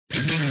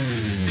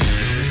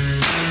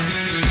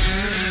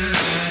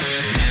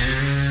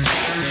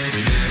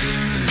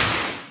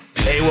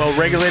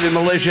regulated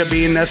militia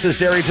being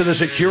necessary to the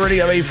security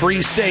of a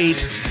free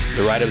state,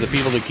 the right of the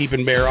people to keep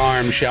and bear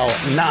arms shall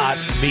not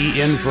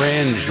be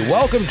infringed.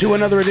 Welcome to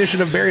another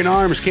edition of Bearing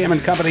Arms, Cam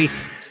and Company.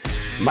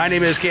 My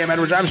name is Cam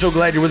Edwards. I'm so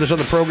glad you're with us on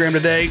the program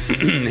today.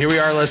 Here we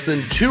are, less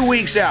than 2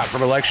 weeks out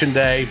from Election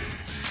Day,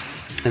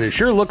 and it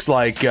sure looks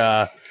like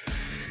the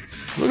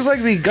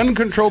gun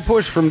control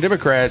push from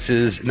Democrats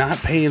is not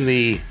paying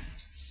the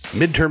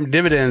midterm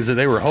dividends that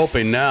they were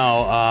hoping.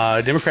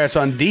 Now, Democrats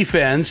on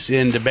defense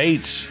in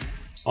debates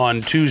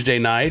on Tuesday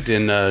night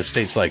in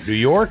states like New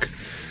York,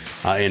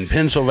 in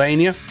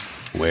Pennsylvania,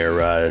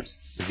 where,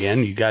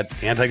 again, you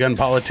got anti-gun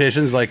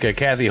politicians like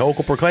Kathy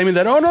Hochul proclaiming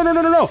that,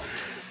 no.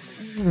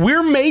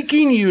 We're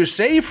making you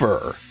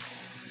safer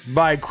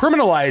by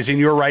criminalizing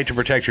your right to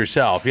protect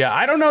yourself. Yeah,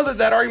 I don't know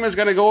that argument is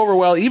going to go over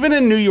well, even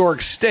in New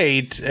York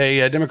State,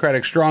 a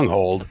Democratic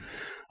stronghold.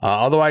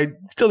 Although I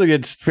still think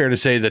it's fair to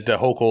say that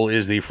Hochul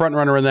is the front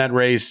runner in that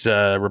race.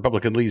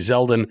 Republican Lee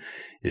Zeldin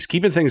is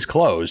keeping things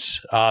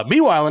close.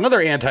 Meanwhile, another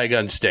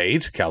anti-gun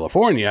state,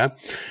 California,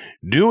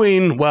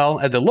 doing well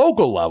at the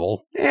local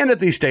level and at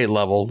the state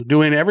level,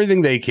 doing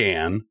everything they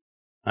can,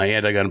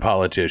 anti-gun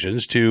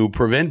politicians, to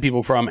prevent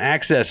people from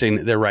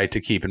accessing their right to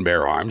keep and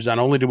bear arms. Not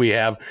only do we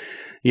have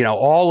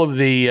all of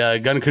the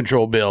gun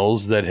control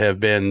bills that have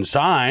been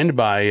signed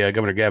by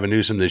Governor Gavin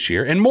Newsom this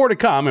year, and more to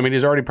come. I mean,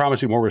 he's already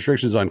promising more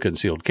restrictions on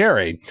concealed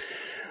carry.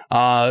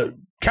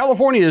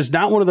 California is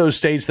not one of those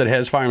states that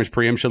has firearms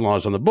preemption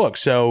laws on the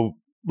books, so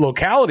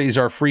localities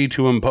are free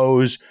to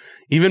impose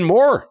even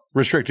more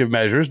restrictive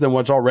measures than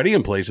what's already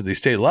in place at the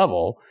state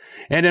level.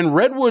 And in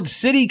Redwood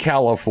City,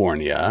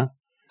 California,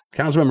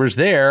 council members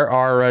there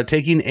are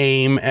taking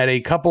aim at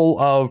a couple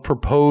of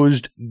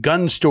proposed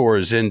gun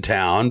stores in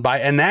town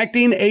by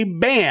enacting a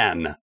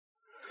ban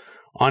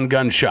on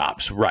gun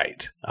shops.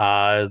 Right.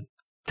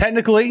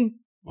 Technically,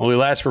 only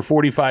lasts for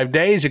 45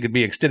 days. It could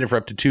be extended for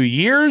up to 2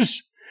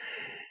 years.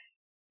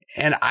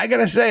 And I got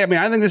to say,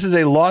 I think this is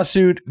a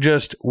lawsuit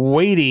just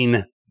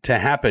waiting to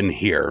happen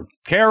here.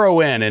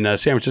 KRON in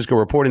San Francisco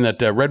reporting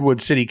that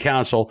Redwood City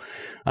Council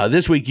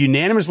this week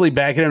unanimously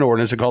backing an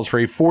ordinance that calls for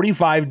a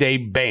 45-day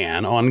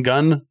ban on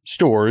gun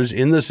stores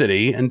in the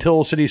city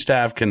until city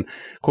staff can,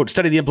 quote,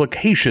 study the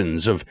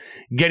implications of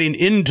getting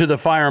into the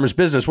firearms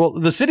business. Well,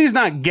 the city's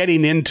not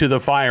getting into the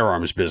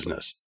firearms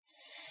business.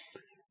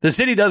 The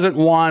city doesn't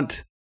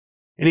want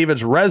any of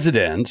its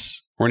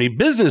residents or any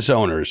business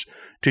owners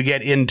to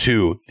get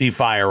into the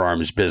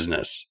firearms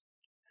business.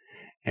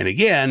 And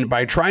again,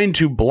 by trying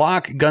to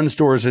block gun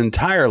stores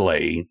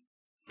entirely,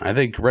 I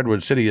think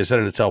Redwood City is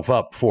setting itself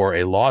up for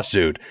a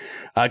lawsuit.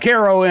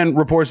 KRON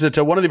reports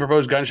that one of the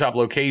proposed gun shop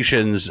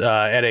locations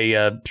at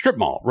a strip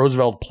mall,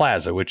 Roosevelt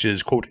Plaza, which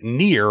is, quote,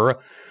 near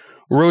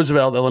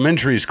Roosevelt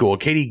Elementary School.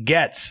 Katie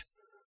Getz,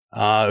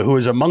 who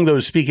is among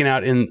those speaking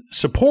out in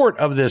support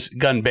of this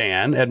gun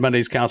ban at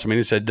Monday's council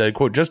meeting, said,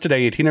 quote, just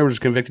today, a teenager was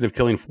convicted of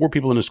killing 4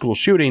 people in a school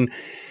shooting,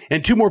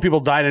 and 2 more people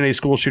died in a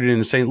school shooting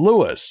in St.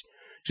 Louis.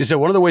 She said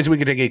one of the ways we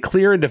can take a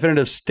clear and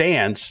definitive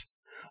stance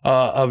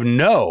of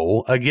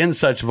no against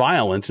such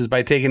violence is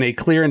by taking a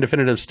clear and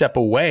definitive step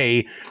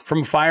away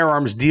from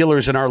firearms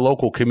dealers in our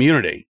local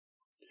community,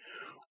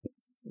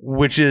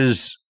 which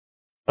is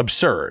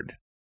absurd.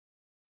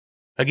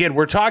 Again,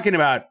 we're talking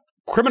about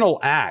criminal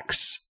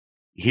acts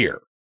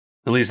here.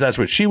 At least that's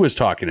what she was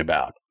talking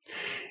about.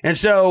 And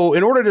so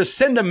in order to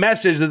send a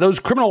message that those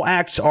criminal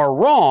acts are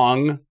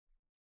wrong,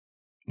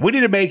 we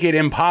need to make it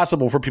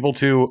impossible for people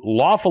to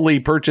lawfully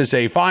purchase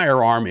a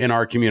firearm in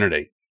our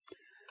community.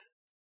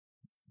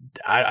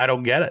 I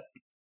don't get it.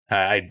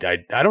 I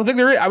don't think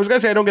there is. I was going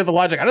to say I don't get the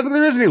logic. I don't think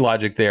there is any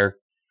logic there,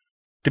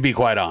 to be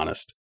quite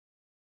honest.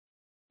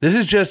 This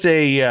is just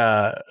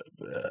a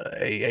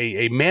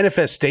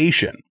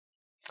manifestation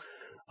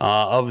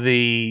of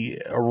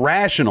the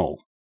irrational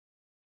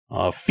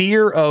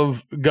fear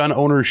of gun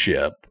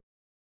ownership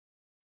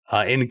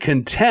in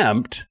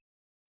contempt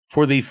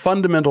for the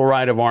fundamental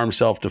right of armed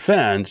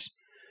self-defense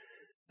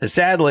that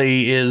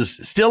sadly is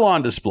still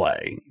on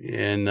display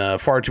in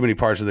far too many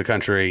parts of the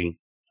country,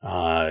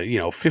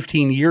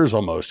 15 years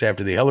almost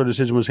after the Heller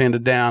decision was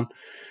handed down.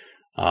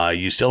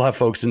 You still have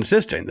folks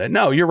insisting that,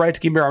 no, your right to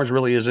keep your arms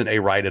really isn't a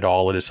right at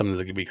all. It is something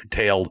that can be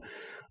curtailed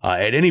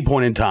at any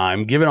point in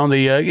time, given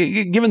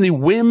the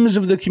whims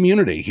of the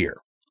community here.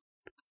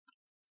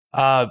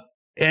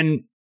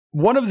 And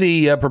one of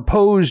the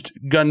proposed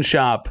gun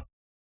shop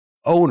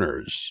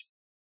owners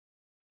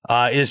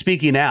is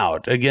speaking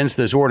out against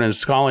this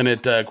ordinance, calling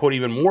it, quote,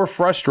 even more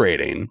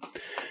frustrating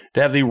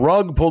to have the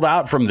rug pulled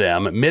out from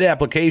them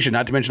mid-application,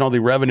 not to mention all the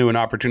revenue and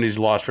opportunities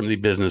lost from the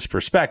business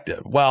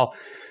perspective. Well,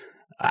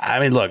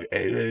 look,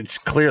 it's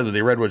clear that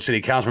the Redwood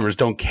City Council members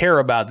don't care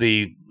about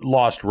the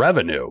lost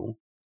revenue.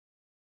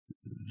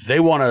 They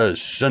want to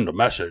send a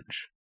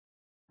message,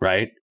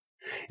 right?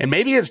 And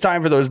maybe it's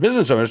time for those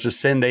business owners to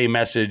send a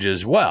message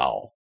as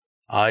well.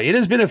 It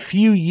has been a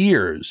few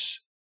years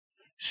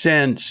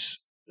since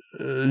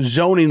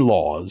zoning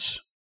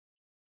laws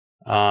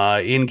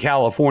in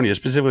California,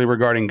 specifically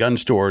regarding gun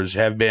stores,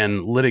 have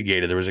been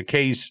litigated. There was a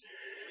case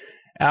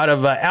out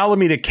of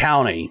Alameda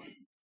County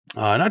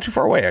not too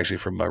far away, actually,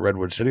 from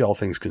Redwood City, all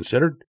things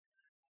considered,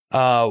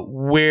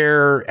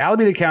 where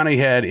Alameda County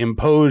had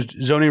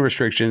imposed zoning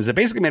restrictions that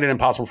basically made it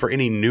impossible for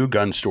any new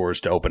gun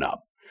stores to open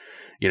up.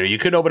 You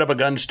couldn't open up a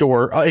gun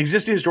store.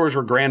 Existing stores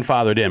were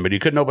grandfathered in, but you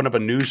couldn't open up a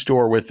new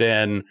store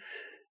within,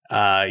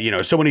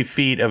 so many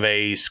feet of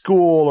a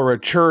school or a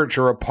church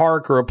or a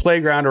park or a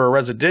playground or a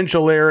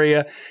residential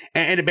area.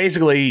 And it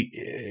basically,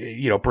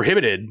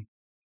 prohibited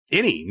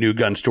any new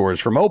gun stores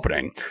from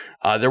opening.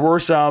 There were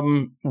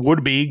some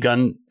would-be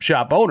gun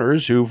shop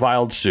owners who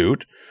filed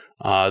suit.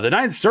 The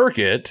Ninth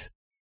Circuit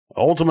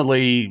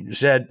ultimately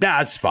said,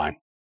 nah, it's fine.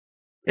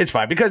 It's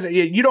fine because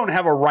you don't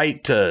have a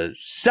right to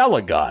sell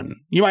a gun.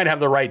 You might have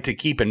the right to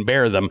keep and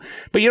bear them,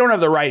 but you don't have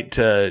the right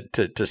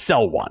to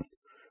sell one.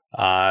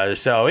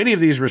 So any of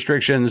these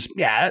restrictions,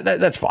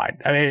 that's fine.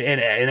 I mean,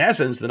 in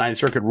essence, the Ninth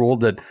Circuit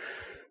ruled that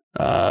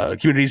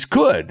communities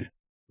could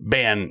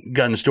ban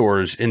gun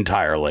stores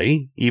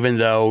entirely, even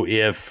though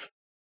if,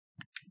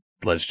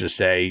 let's just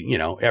say,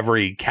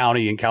 every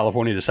county in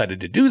California decided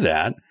to do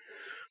that,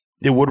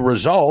 it would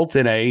result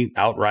in a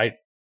outright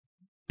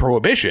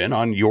prohibition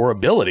on your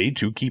ability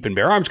to keep and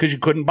bear arms because you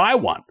couldn't buy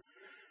one.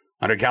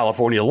 Under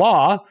California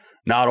law,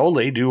 not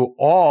only do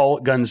all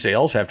gun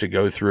sales have to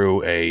go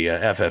through a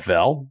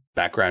FFL,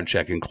 background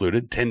check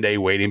included, 10-day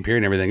waiting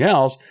period and everything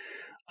else,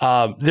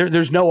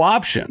 there's no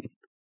option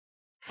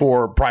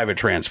for private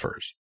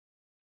transfers.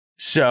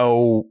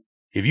 So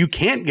if you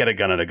can't get a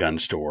gun at a gun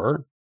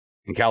store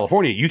in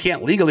California, you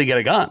can't legally get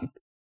a gun.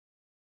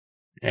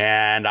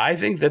 And I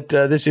think that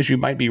this issue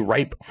might be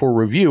ripe for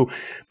review,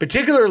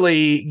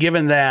 particularly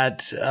given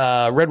that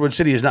Redwood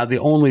City is not the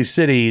only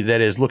city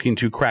that is looking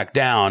to crack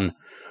down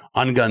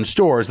on gun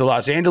stores. The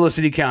Los Angeles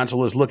City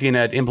Council is looking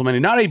at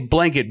implementing not a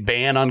blanket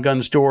ban on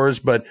gun stores,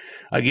 but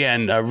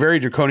again, very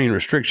draconian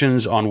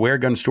restrictions on where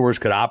gun stores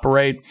could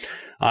operate.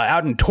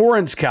 Out in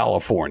Torrance,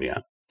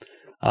 California,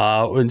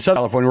 in Southern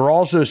California, we're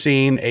also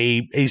seeing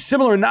a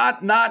similar,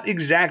 not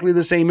exactly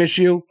the same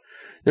issue.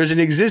 There's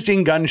an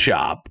existing gun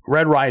shop,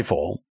 Red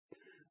Rifle,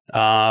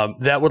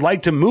 that would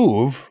like to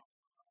move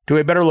to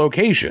a better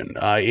location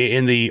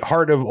in the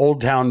heart of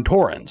Old Town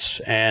Torrance,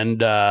 and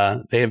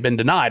they have been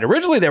denied.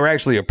 Originally, they were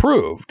actually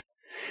approved,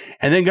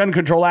 and then gun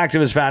control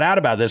activists found out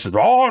about this. And,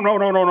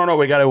 no,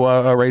 we got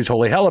to raise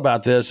holy hell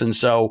about this, and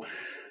so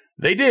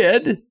they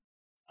did.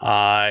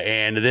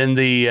 And then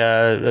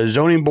the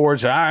zoning board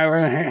said, all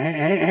right,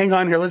 hang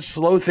on here, let's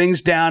slow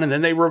things down, and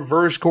then they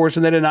reversed course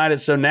and they denied it.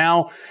 So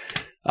now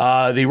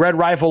the Red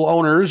Rifle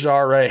owners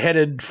are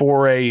headed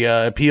for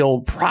a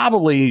appeal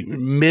probably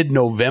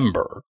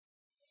mid-November.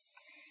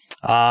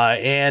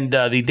 And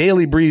the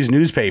Daily Breeze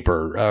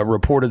newspaper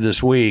reported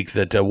this week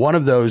that one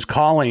of those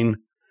calling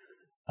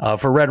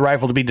for Red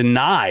Rifle to be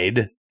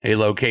denied a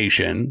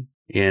location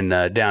in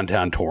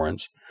downtown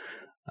Torrance,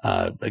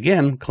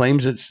 again,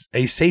 claims it's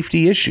a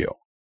safety issue.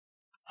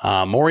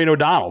 Maureen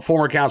O'Donnell,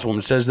 former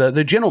councilwoman, says that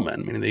the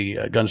gentleman, meaning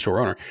the gun store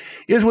owner,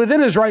 is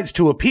within his rights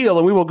to appeal,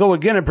 and we will go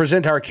again and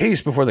present our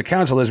case before the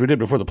council as we did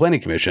before the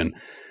planning commission.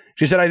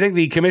 She said, I think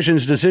the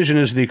commission's decision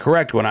is the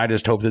correct one. I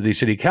just hope that the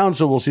city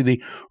council will see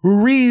the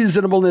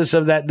reasonableness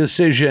of that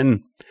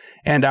decision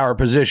and our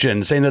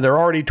position, saying that there are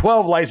already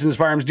 12 licensed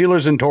firearms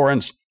dealers in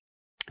Torrance,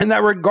 and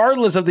that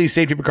regardless of the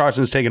safety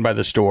precautions taken by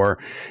the store,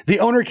 the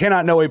owner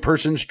cannot know a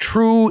person's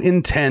true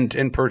intent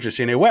in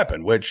purchasing a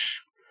weapon, which,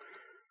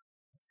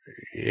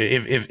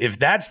 if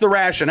that's the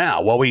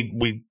rationale, well,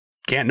 we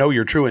can't know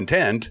your true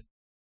intent,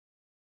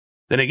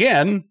 then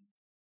again,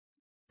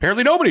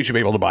 apparently nobody should be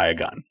able to buy a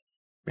gun.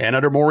 And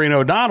under Maureen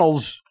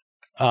O'Donnell's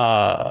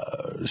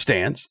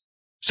stance,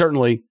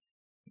 certainly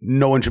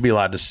no one should be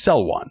allowed to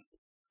sell one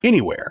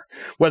anywhere,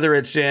 whether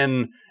it's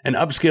in an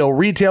upscale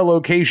retail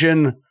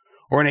location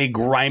or in a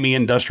grimy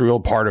industrial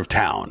part of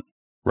town,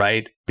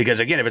 right? Because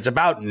again, if it's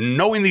about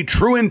knowing the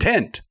true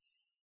intent,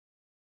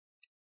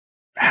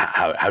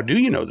 how do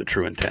you know the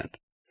true intent?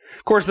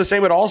 Of course, the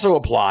same would also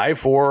apply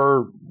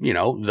for,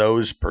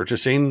 those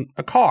purchasing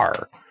a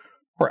car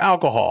or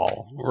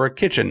alcohol or a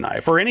kitchen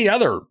knife or any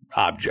other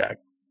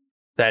object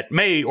that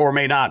may or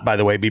may not, by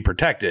the way, be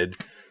protected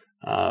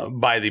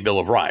by the Bill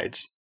of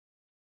Rights.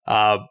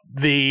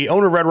 The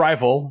owner of Red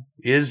Rifle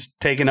is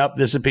taking up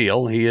this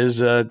appeal. He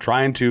is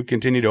trying to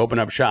continue to open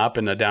up shop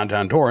in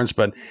downtown Torrance.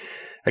 But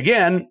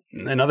again,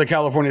 another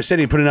California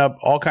city putting up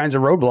all kinds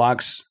of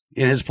roadblocks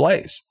in his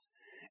place.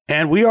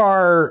 And we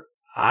are,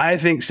 I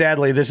think,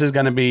 sadly, this is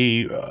going to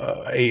be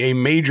a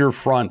major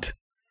front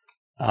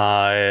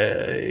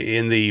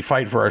in the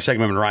fight for our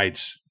Second Amendment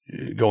rights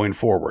going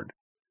forward.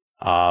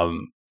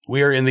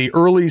 We are in the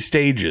early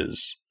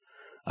stages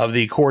of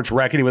the court's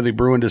reckoning with the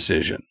Bruen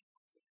decision.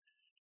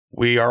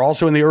 We are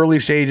also in the early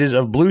stages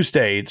of blue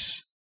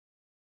states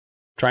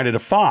trying to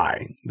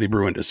defy the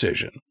Bruen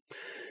decision.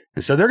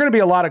 And so there are going to be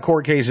a lot of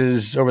court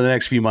cases over the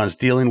next few months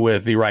dealing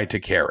with the right to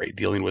carry,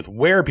 dealing with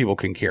where people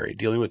can carry,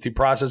 dealing with the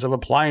process of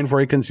applying for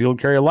a concealed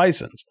carry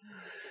license.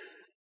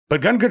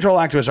 But gun control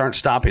activists aren't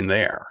stopping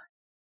there.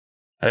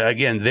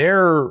 Again,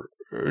 their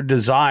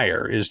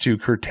desire is to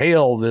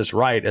curtail this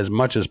right as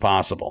much as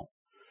possible.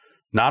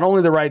 not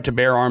only the right to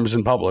bear arms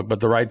in public, but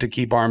the right to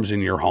keep arms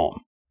in your home.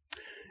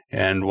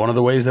 And one of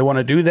the ways they want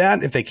to do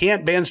that, if they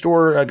can't ban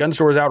gun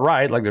stores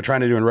outright, like they're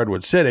trying to do in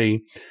Redwood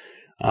City,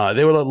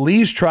 they will at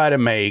least try to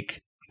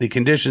make the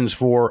conditions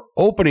for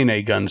opening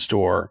a gun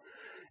store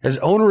as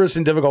onerous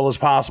and difficult as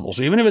possible.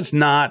 So even if it's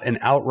not an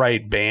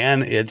outright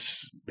ban,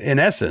 it's in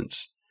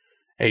essence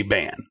a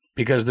ban,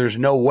 because there's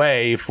no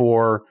way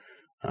for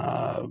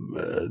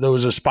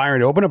those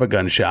aspiring to open up a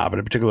gun shop at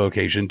a particular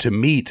location to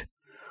meet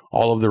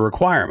all of the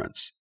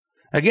requirements.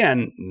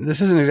 Again, this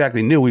isn't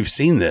exactly new. We've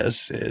seen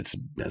this. It's,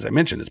 as I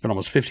mentioned, it's been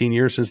almost 15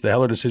 years since the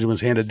Heller decision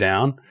was handed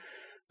down.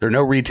 There are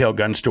no retail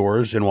gun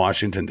stores in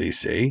Washington,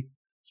 D.C.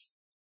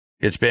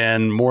 It's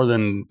been more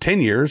than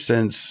 10 years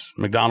since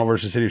McDonald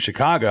versus City of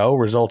Chicago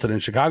resulted in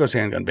Chicago's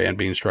handgun ban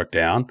being struck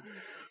down.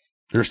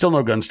 There are still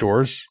no gun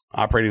stores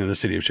operating in the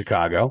city of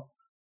Chicago.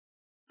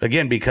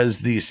 Again, because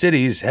these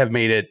cities have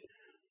made it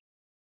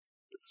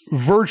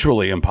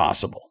virtually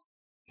impossible.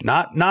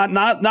 Not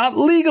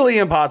legally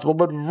impossible,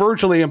 but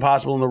virtually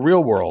impossible in the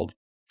real world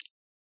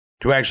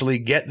to actually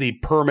get the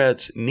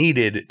permits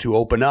needed to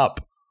open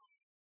up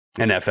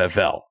an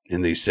FFL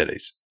in these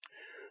cities.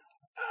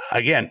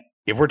 Again,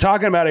 if we're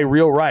talking about a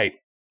real right,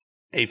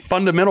 a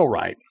fundamental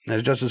right,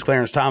 as Justice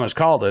Clarence Thomas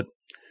called it,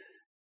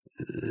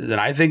 then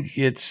I think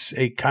it's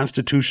a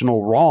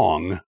constitutional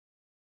wrong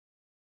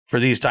for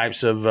these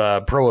types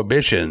of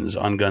prohibitions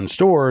on gun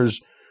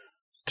stores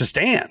to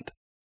stand.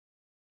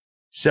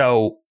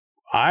 So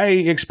I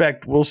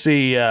expect we'll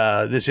see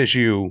this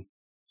issue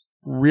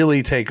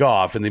really take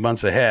off in the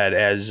months ahead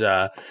as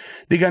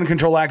the gun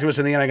control activists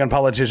and the anti-gun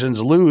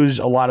politicians lose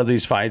a lot of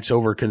these fights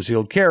over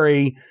concealed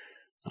carry.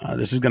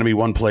 This is going to be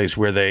one place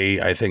where they,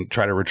 I think,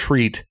 try to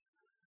retreat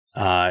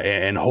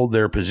and hold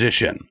their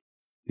position,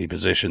 the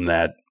position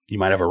that you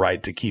might have a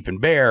right to keep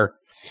and bear,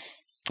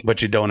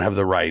 but you don't have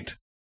the right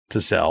to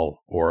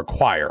sell or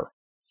acquire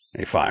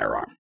a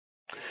firearm.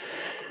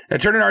 Now,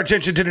 turning our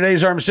attention to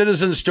today's Armed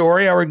Citizen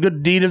story, our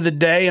good deed of the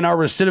day and our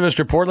recidivist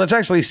report. Let's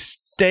actually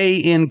stay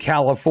in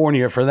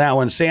California for that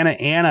one. Santa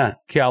Ana,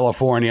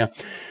 California,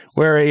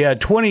 where a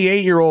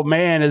 28-year-old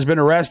man has been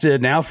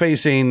arrested, now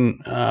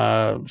facing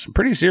some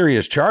pretty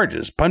serious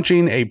charges.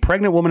 Punching a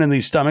pregnant woman in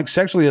the stomach,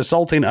 sexually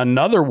assaulting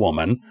another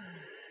woman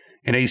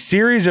in a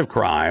series of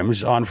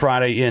crimes on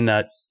Friday in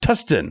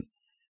Tustin,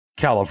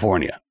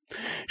 California.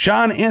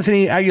 Sean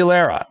Anthony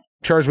Aguilera,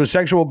 charged with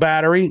sexual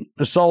battery,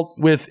 assault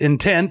with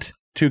intent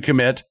to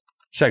commit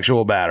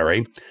sexual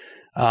battery,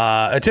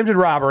 attempted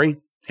robbery,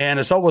 and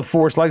assault with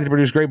force likely to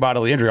produce great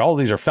bodily injury. All of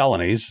these are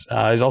felonies.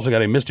 He's also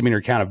got a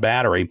misdemeanor count of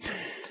battery.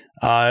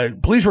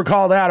 Police were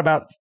called out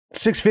about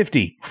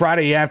 6:50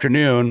 Friday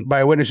afternoon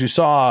by a witness who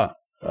saw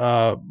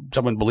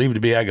someone believed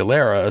to be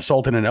Aguilera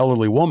assaulting an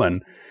elderly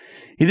woman.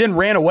 He then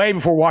ran away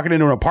before walking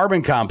into an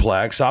apartment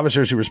complex.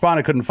 Officers who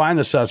responded couldn't find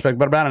the suspect,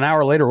 but about an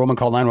hour later, a woman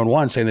called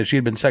 911 saying that she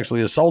had been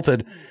sexually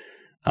assaulted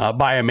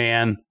by a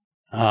man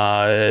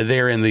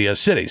there in the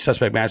city.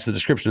 Suspect matched the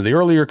description of the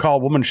earlier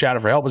call. Woman shouted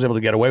for help, was able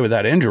to get away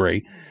without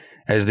injury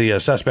as the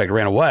suspect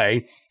ran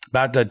away.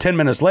 About 10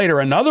 minutes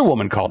later, another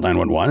woman called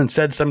 911 and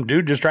said some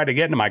dude just tried to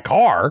get into my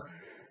car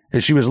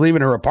as she was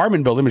leaving her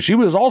apartment building, but she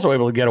was also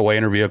able to get away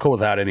in her vehicle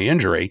without any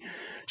injury.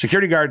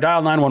 Security guard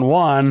dialed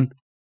 911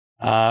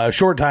 a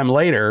short time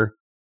later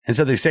and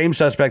said the same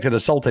suspect had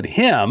assaulted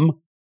him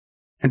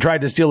and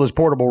tried to steal his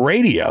portable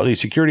radio. The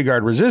security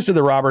guard resisted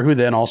the robber, who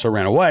then also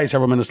ran away.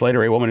 Several minutes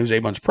later, a woman who's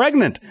 8 months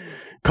pregnant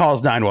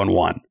calls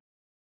 911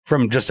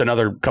 from just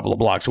another couple of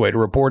blocks away to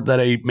report that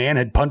a man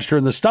had punched her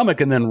in the stomach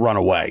and then run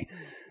away.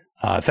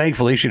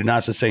 Thankfully, she did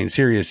not sustain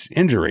serious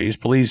injuries.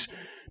 Police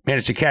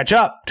managed to catch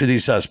up to the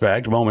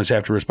suspect moments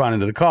after responding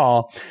to the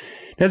call.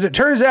 As it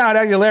turns out,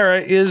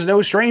 Aguilera is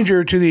no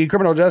stranger to the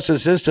criminal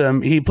justice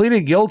system. He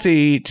pleaded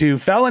guilty to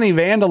felony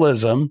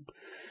vandalism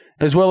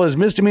as well as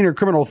misdemeanor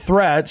criminal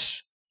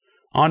threats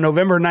on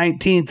November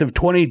 19th of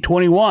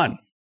 2021,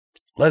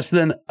 less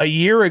than a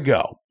year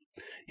ago.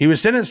 He was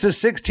sentenced to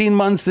 16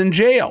 months in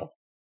jail,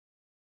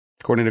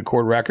 according to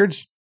court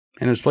records,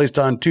 and was placed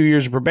on 2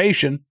 years of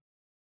probation,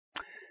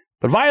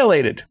 but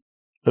violated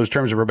those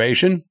terms of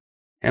probation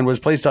and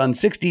was placed on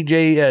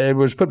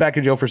was put back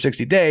in jail for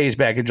 60 days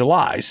back in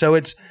July. So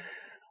it's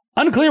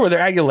unclear whether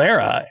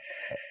Aguilera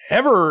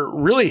ever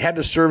really had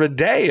to serve a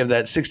day of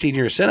that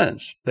 16-year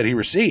sentence that he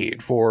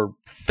received for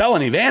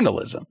felony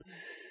vandalism.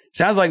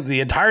 Sounds like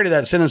the entirety of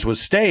that sentence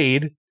was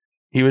stayed.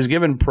 He was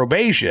given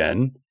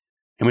probation,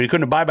 and when he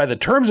couldn't abide by the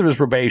terms of his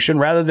probation,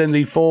 rather than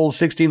the full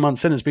 16-month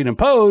sentence being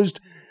imposed,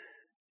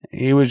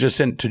 he was just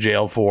sent to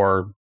jail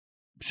for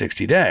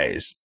 60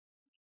 days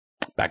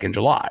back in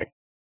July.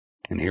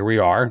 And here we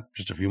are,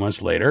 just a few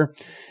months later,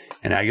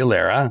 and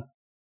Aguilera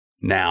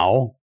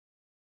now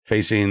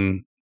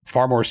facing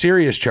far more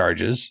serious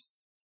charges.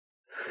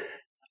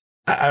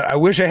 I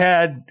wish I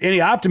had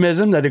any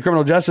optimism that the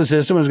criminal justice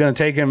system was going to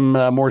take him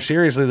more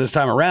seriously this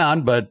time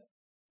around, but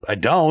I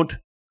don't.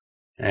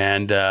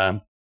 And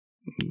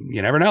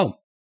you never know.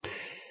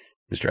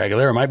 Mr.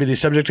 Aguilera might be the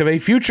subject of a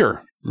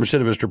future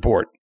recidivist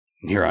report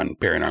here on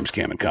Bearing Arms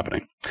Cam and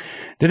Company.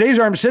 Today's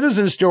Armed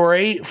Citizen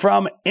story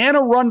from Anne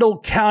Arundel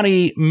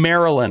County,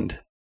 Maryland.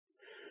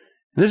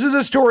 This is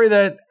a story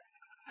that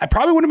I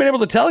probably wouldn't have been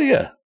able to tell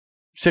you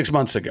 6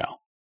 months ago,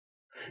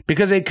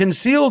 because a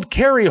concealed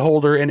carry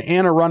holder in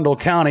Anne Arundel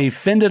County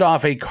fended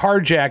off a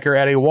carjacker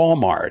at a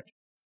Walmart.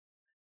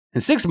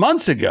 And 6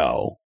 months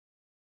ago,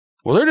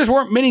 well, there just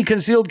weren't many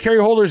concealed carry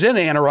holders in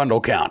Anne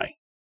Arundel County,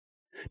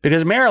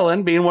 because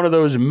Maryland, being one of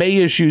those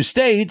may-issue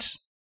states,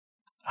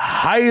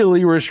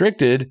 highly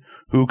restricted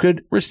who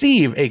could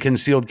receive a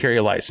concealed carry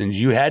license.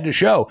 You had to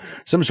show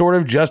some sort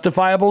of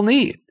justifiable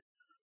need.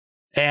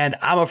 And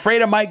I'm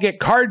afraid I might get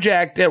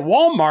carjacked at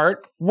Walmart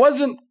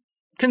wasn't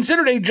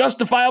considered a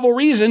justifiable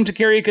reason to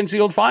carry a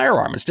concealed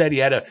firearm. Instead,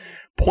 you had to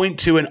point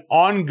to an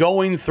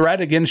ongoing threat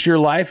against your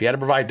life. You had to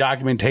provide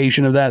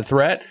documentation of that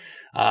threat.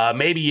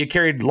 Maybe you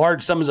carried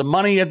large sums of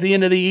money at the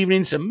end of the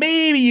evening, so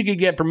maybe you could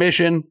get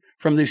permission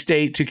from the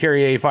state to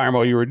carry a firearm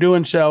while you were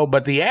doing so.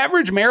 But the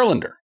average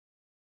Marylander,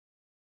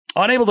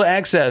 unable to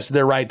access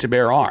their right to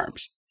bear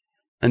arms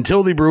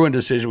until the Bruen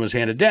decision was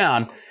handed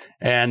down,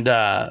 and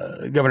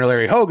Governor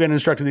Larry Hogan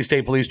instructed the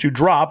state police to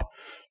drop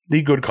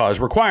the good cause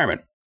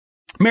requirement.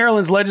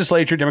 Maryland's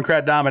legislature,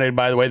 Democrat-dominated,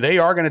 by the way, they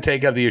are going to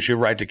take up the issue of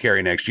right to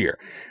carry next year.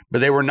 But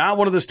they were not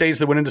one of the states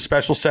that went into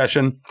special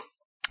session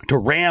to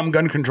ram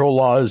gun control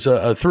laws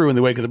through in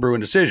the wake of the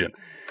Bruen decision.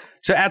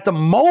 So at the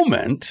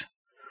moment,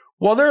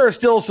 while there are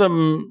still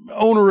some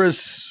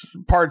onerous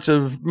parts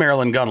of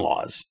Maryland gun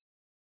laws,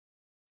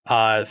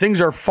 things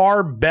are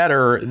far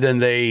better than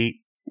they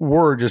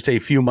were just a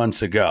few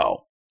months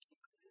ago.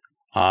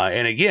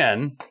 And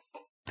again,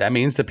 that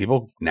means that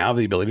people now have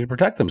the ability to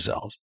protect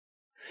themselves.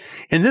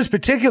 In this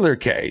particular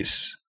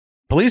case,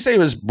 police say it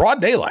was broad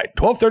daylight,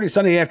 12:30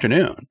 Sunday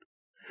afternoon,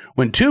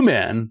 when two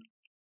men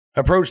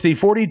approached the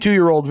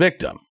 42-year-old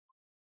victim.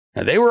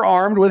 Now, they were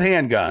armed with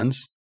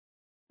handguns,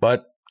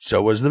 but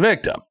so was the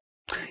victim.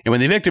 And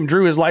when the victim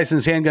drew his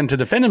licensed handgun to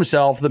defend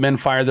himself, the men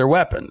fired their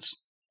weapons.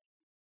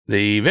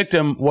 The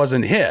victim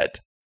wasn't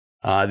hit.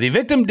 The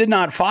victim did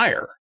not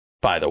fire,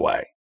 by the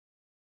way.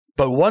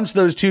 But once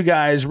those two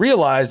guys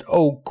realized,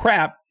 oh,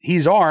 crap,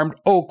 he's armed.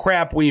 Oh,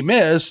 crap, we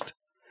missed.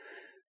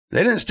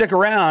 They didn't stick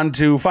around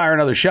to fire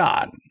another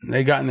shot.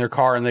 They got in their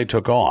car and they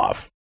took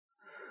off.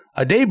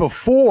 A day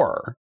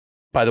before,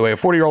 by the way, a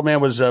 40-year-old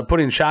man was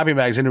putting shopping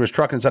bags into his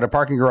truck inside a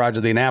parking garage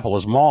at the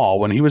Annapolis Mall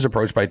when he was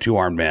approached by two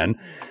armed men,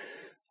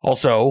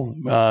 also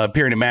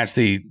appearing to match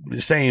the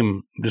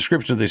same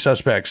description of the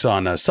suspects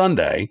on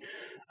Sunday.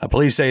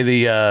 Police say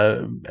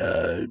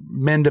the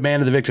men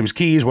demanded the victim's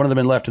keys. One of the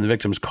men left in the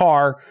victim's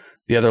car.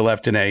 The other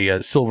left in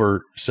a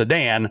silver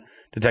sedan.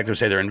 Detectives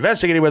say they're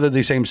investigating whether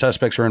the same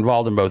suspects are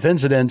involved in both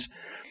incidents.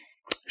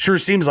 Sure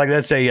seems like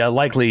that's a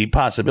likely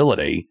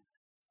possibility.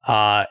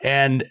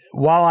 And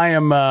while I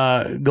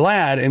am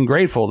glad and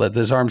grateful that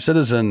this armed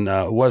citizen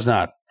was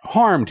not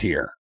harmed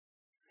here,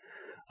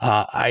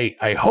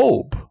 I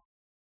hope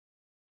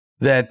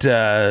that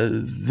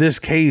this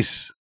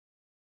case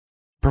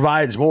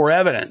provides more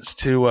evidence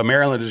to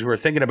Marylanders who are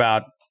thinking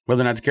about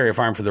whether or not to carry a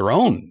firearm for their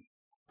own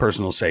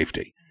personal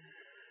safety.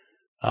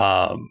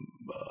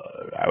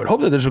 I would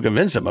hope that this will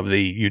convince them of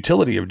the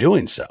utility of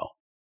doing so.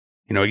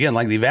 You know, again,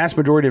 like the vast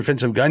majority of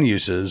offensive gun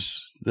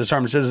uses, this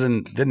armed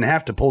citizen didn't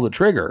have to pull the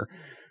trigger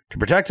to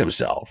protect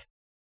himself.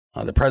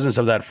 The presence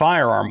of that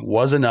firearm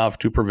was enough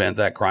to prevent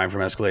that crime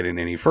from escalating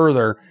any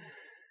further.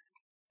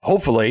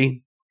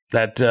 Hopefully,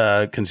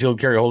 that concealed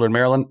carry holder in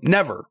Maryland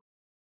never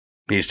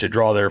needs to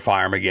draw their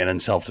firearm again in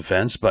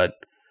self-defense, but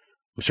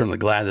I'm certainly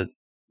glad that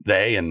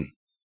they and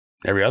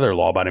every other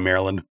law-abiding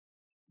Maryland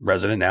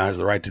resident now has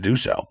the right to do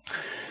so.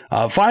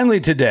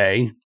 Finally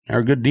today,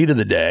 our good deed of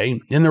the day,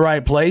 in the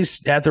right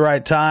place, at the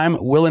right time,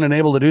 willing and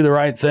able to do the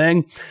right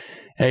thing.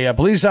 A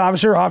police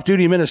officer off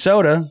duty in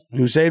Minnesota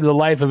who saved the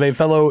life of a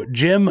fellow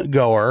gym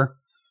goer,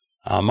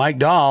 Mike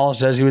Dahl,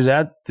 says he was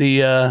at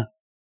the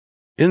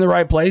in the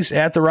right place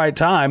at the right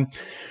time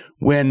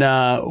when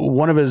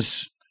one of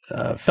his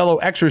fellow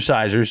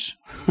exercisers,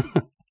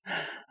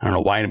 I don't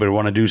know why anybody would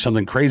want to do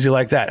something crazy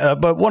like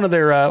that, but one of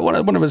their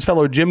one of his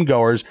fellow gym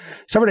goers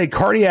suffered a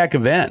cardiac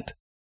event.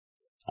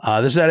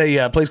 This is at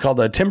a place called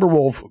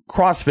Timberwolf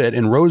CrossFit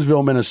in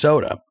Roseville,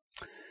 Minnesota.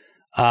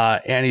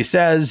 And he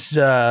says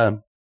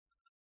that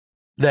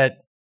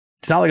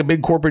it's not like a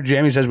big corporate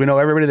gym. He says, we know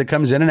everybody that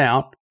comes in and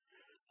out.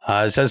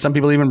 It says some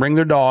people even bring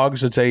their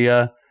dogs. It's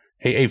a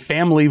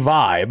family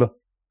vibe.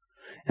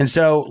 And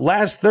so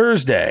last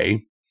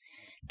Thursday,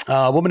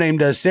 a woman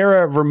named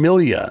Sarah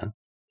Vermilia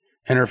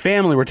and her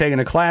family were taking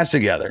a class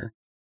together.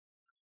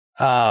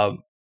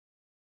 Sergeant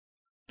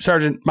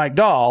Mike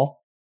Dahl,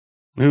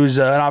 who's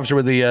an officer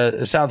with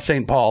the South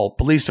St. Paul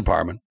Police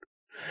Department,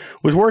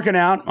 was working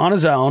out on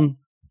his own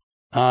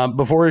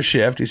before his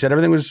shift. He said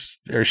everything was,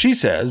 or she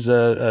says,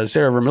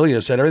 Sarah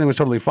Vermilia said everything was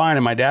totally fine,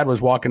 and my dad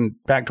was walking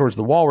back towards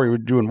the wall where he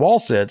was doing wall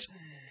sits,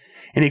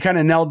 and he kind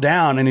of knelt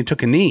down and he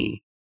took a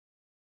knee.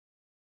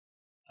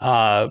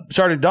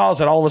 Sergeant Dahl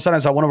said all of a sudden I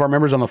saw one of our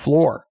members on the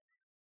floor.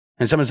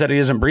 And someone said he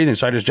isn't breathing,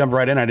 so I just jumped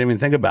right in. I didn't even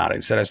think about it.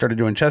 He said, I started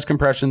doing chest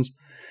compressions.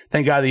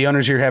 Thank God the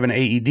owners here have an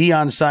AED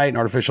on site, an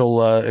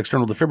artificial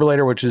external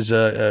defibrillator, which is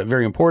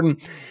very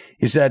important.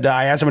 He said,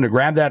 I asked him to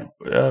grab that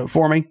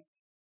for me.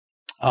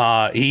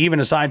 He even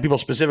assigned people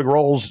specific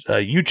roles.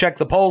 You check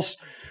the pulse.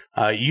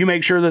 You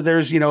make sure that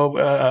there's,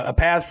 a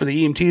path for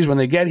the EMTs when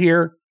they get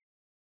here.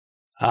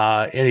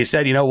 And he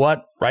said, you know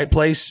what? Right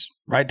place,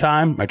 right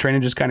time. My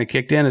training just kind of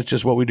kicked in. It's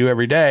just what we do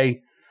every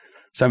day.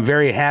 So I'm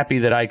very happy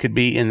that I could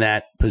be in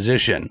that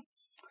position.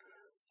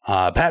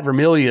 Pat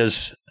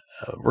Vermilia's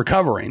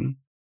recovering.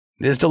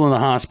 Is still in the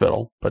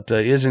hospital, but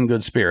is in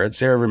good spirits.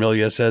 Sarah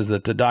Vermilia says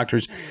that the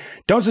doctors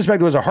don't suspect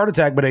it was a heart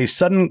attack, but a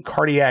sudden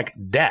cardiac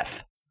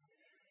death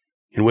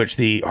in which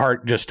the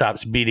heart just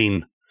stops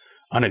beating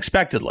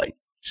unexpectedly.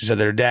 She said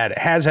that her dad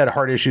has had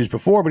heart issues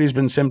before, but he's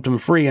been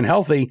symptom-free and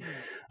healthy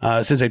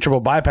since a triple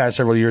bypass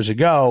several years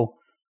ago.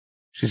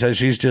 She says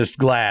she's just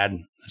glad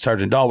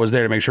Sergeant Dahl was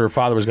there to make sure her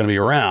father was going to be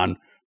around,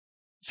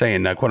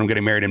 saying, quote, I'm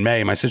getting married in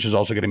May. My sister's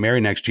also getting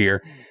married next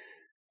year.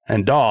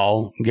 And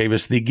Dahl gave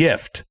us the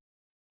gift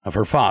of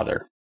her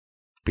father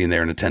being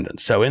there in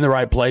attendance. So in the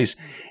right place,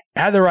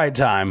 at the right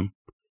time,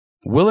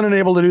 willing and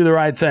able to do the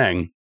right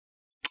thing.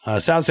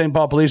 South St.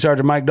 Paul Police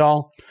Sergeant Mike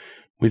Dahl,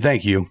 we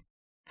thank you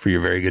for your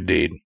very good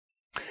deed.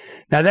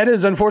 Now, that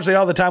is unfortunately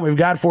all the time we've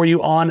got for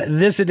you on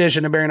this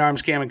edition of Bearing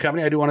Arms Cam &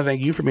 Company. I do want to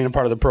thank you for being a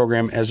part of the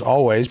program as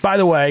always. By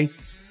the way,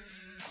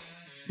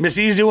 Miss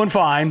E's doing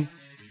fine.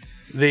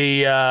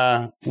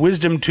 The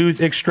wisdom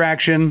tooth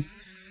extraction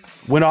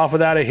went off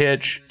without a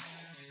hitch.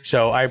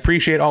 So I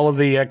appreciate all of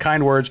the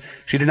kind words.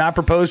 She did not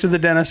propose to the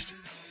dentist.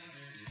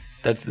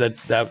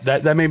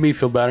 That made me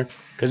feel better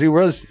because he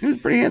was a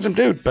pretty handsome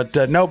dude. But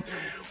nope,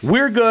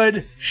 we're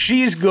good.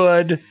 She's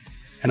good.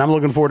 And I'm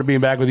looking forward to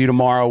being back with you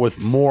tomorrow with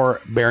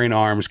more Bearing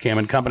Arms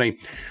Cam & Company.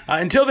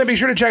 Until then, be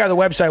sure to check out the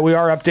website. We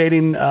are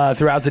updating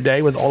throughout the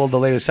day with all of the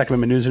latest Second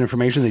Amendment news and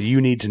information that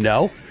you need to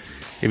know.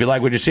 If you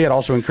like what you see, I'd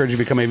also encourage you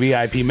to become a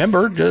VIP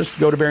member. Just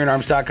go to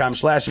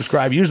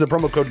bearingarms.com/subscribe. Use the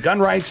promo code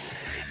GUNRIGHTS,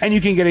 and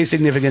you can get a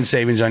significant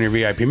savings on your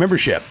VIP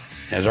membership.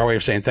 As our way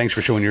of saying thanks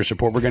for showing your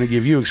support, we're going to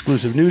give you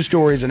exclusive news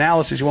stories,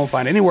 analysis you won't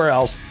find anywhere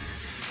else,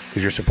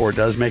 because your support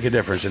does make a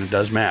difference, and it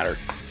does matter.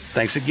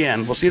 Thanks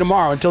again. We'll see you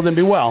tomorrow. Until then,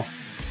 be well,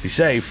 be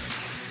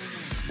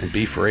safe, and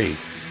be free.